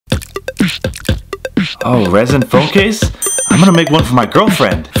Oh, resin phone case? I'm gonna make one for my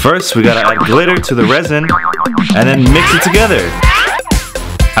girlfriend. First, we gotta add glitter to the resin and then mix it together.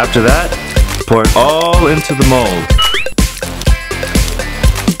 After that, pour it all into the mold.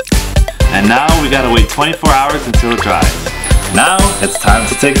 And now we gotta wait 24 hours until it dries. Now, it's time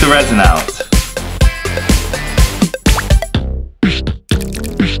to take the resin out.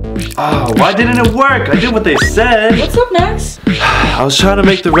 Oh, why didn't it work? I did what they said. What's up next? I was trying to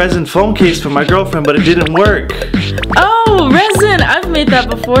make the resin phone case for my girlfriend, but it didn't work. Oh, resin! I've made that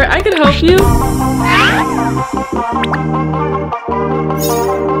before. I could help you.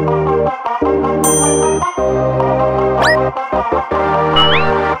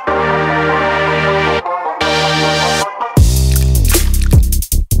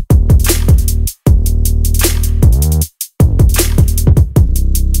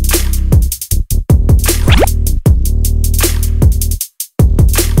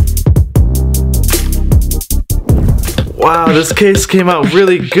 Wow, this case came out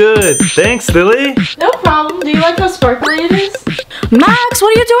really good. Thanks, Lily. No problem. Do you like how sparkly it is? Max, what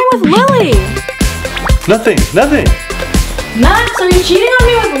are you doing with Lily? Nothing. Max, are you cheating on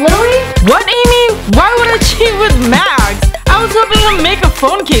me with Lily? What, Amy? Why would I cheat with Max? I was helping him make a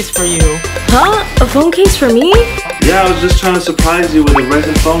phone case for you. Huh? A phone case for me? Yeah, I was just trying to surprise you with a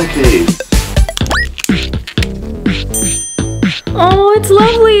resin phone case. Oh, it's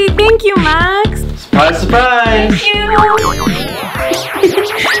lovely. Thank you, Max. Surprise, surprise. Thank you.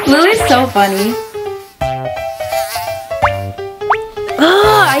 Lily's so funny.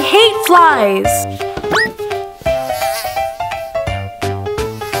 Ugh, I hate flies.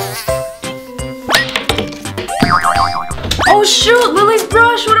 Oh shoot, Lily's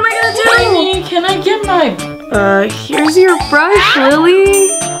brush. What am I gonna do? Amy, can I get my... Here's your brush, Lily.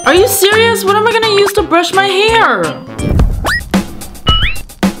 Are you serious? What am I gonna use to brush my hair?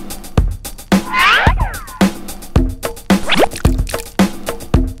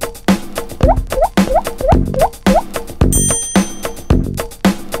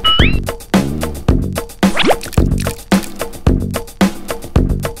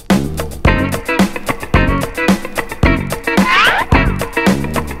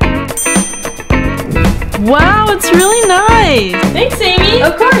 Wow, it's really nice. Thanks, Amy.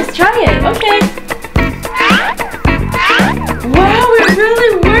 Of course, try it. Okay. Wow, it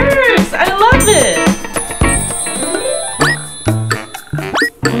really works. I love it.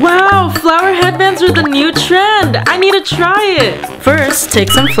 Wow, flower headbands are the new trend. I need to try it. First,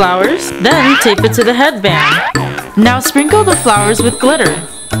 take some flowers, then tape it to the headband. Now sprinkle the flowers with glitter.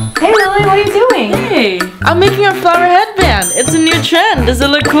 Hey, Lily, what are you doing? Hey, I'm making a flower headband. It's a new trend. Does it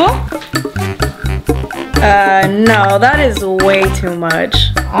look cool? No, that is way too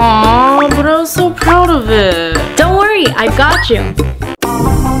much. Aw, but I was so proud of it. Don't worry, I've got you.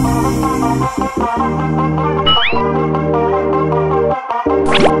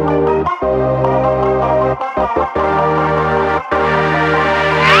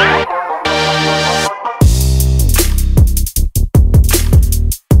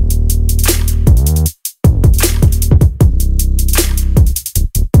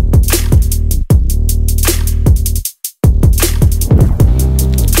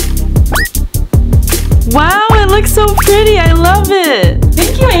 Wow, it looks so pretty. I love it.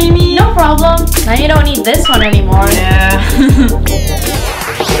 Thank you, Amy. No problem. Now you don't need this one anymore. Yeah.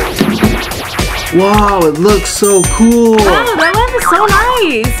 Wow, it looks so cool. Wow, that one is so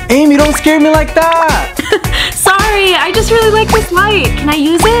nice. Amy, don't scare me like that. Sorry, I just really like this light. Can I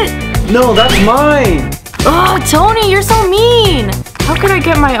use it? No, that's mine. Oh, Tony, you're so mean. How could I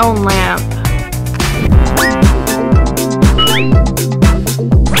get my own lamp?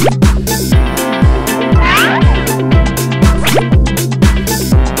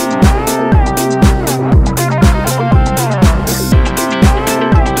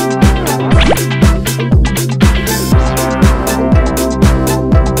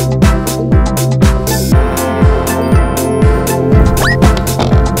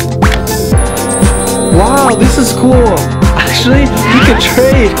 Wow, this is cool. Actually, we could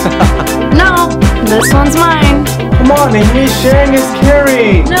trade. No, this one's mine. Come on, Amy, sharing is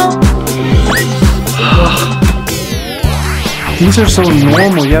caring. No. These are so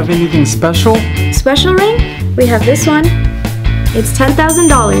normal. You have anything special? Special ring? We have this one. It's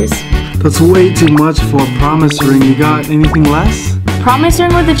 $10,000. That's way too much for a promise ring. You got anything less? Promise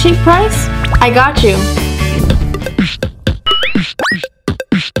ring with a cheap price? I got you.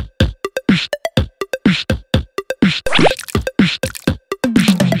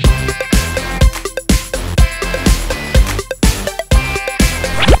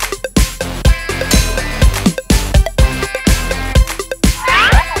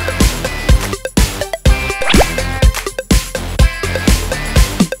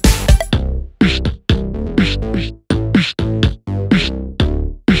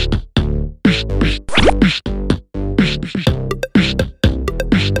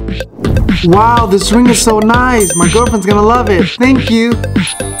 Wow, this ring is so nice. My girlfriend's gonna love it. Thank you.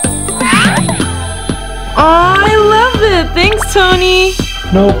 Oh, I love it. Thanks, Tony.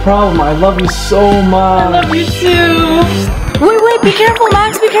 No problem. I love you so much. I love you too. Wait, be careful,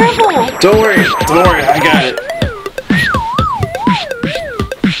 Max, be careful. Don't worry, I got it.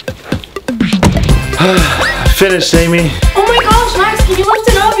 Finished, Amy. Oh my gosh, Max, can you lift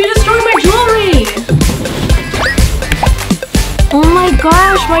it up? You destroyed my jewelry. Oh my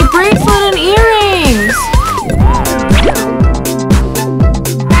gosh, my bracelet and earrings.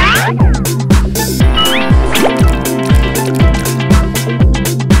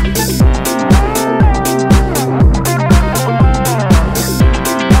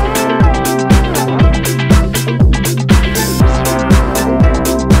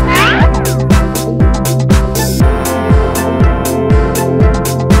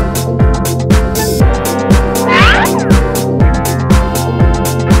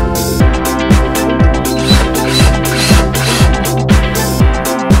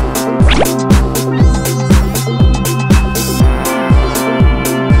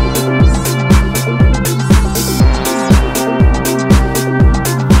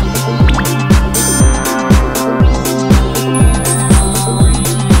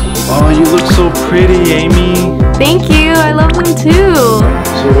 You look so pretty, Amy. Thank you, I love them too.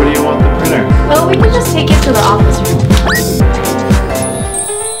 So where do you want the printer? Well, we can just take it to the office room.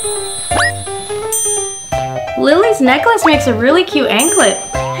 Lily's necklace makes a really cute anklet.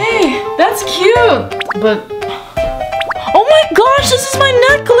 Hey, that's cute. But, oh my gosh, this is my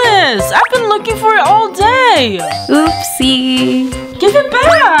necklace. I've been looking for it all day. Oopsie. Give it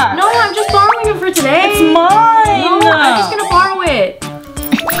back. No, I'm just borrowing it for today. It's mine. No, I'm just gonna borrow it.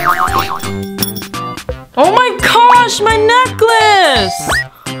 Oh my gosh, my necklace!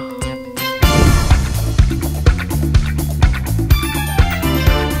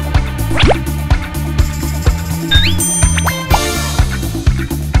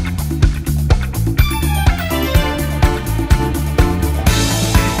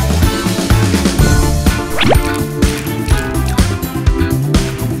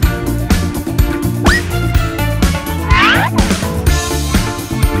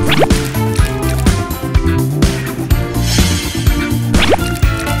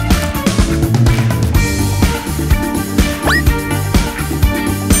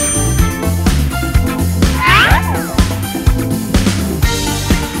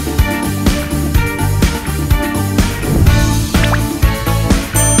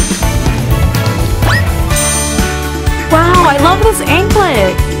 Wow, I love this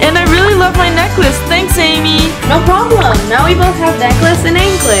anklet. And I really love my necklace. Thanks, Amy. No problem. Now we both have necklace and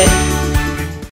anklet.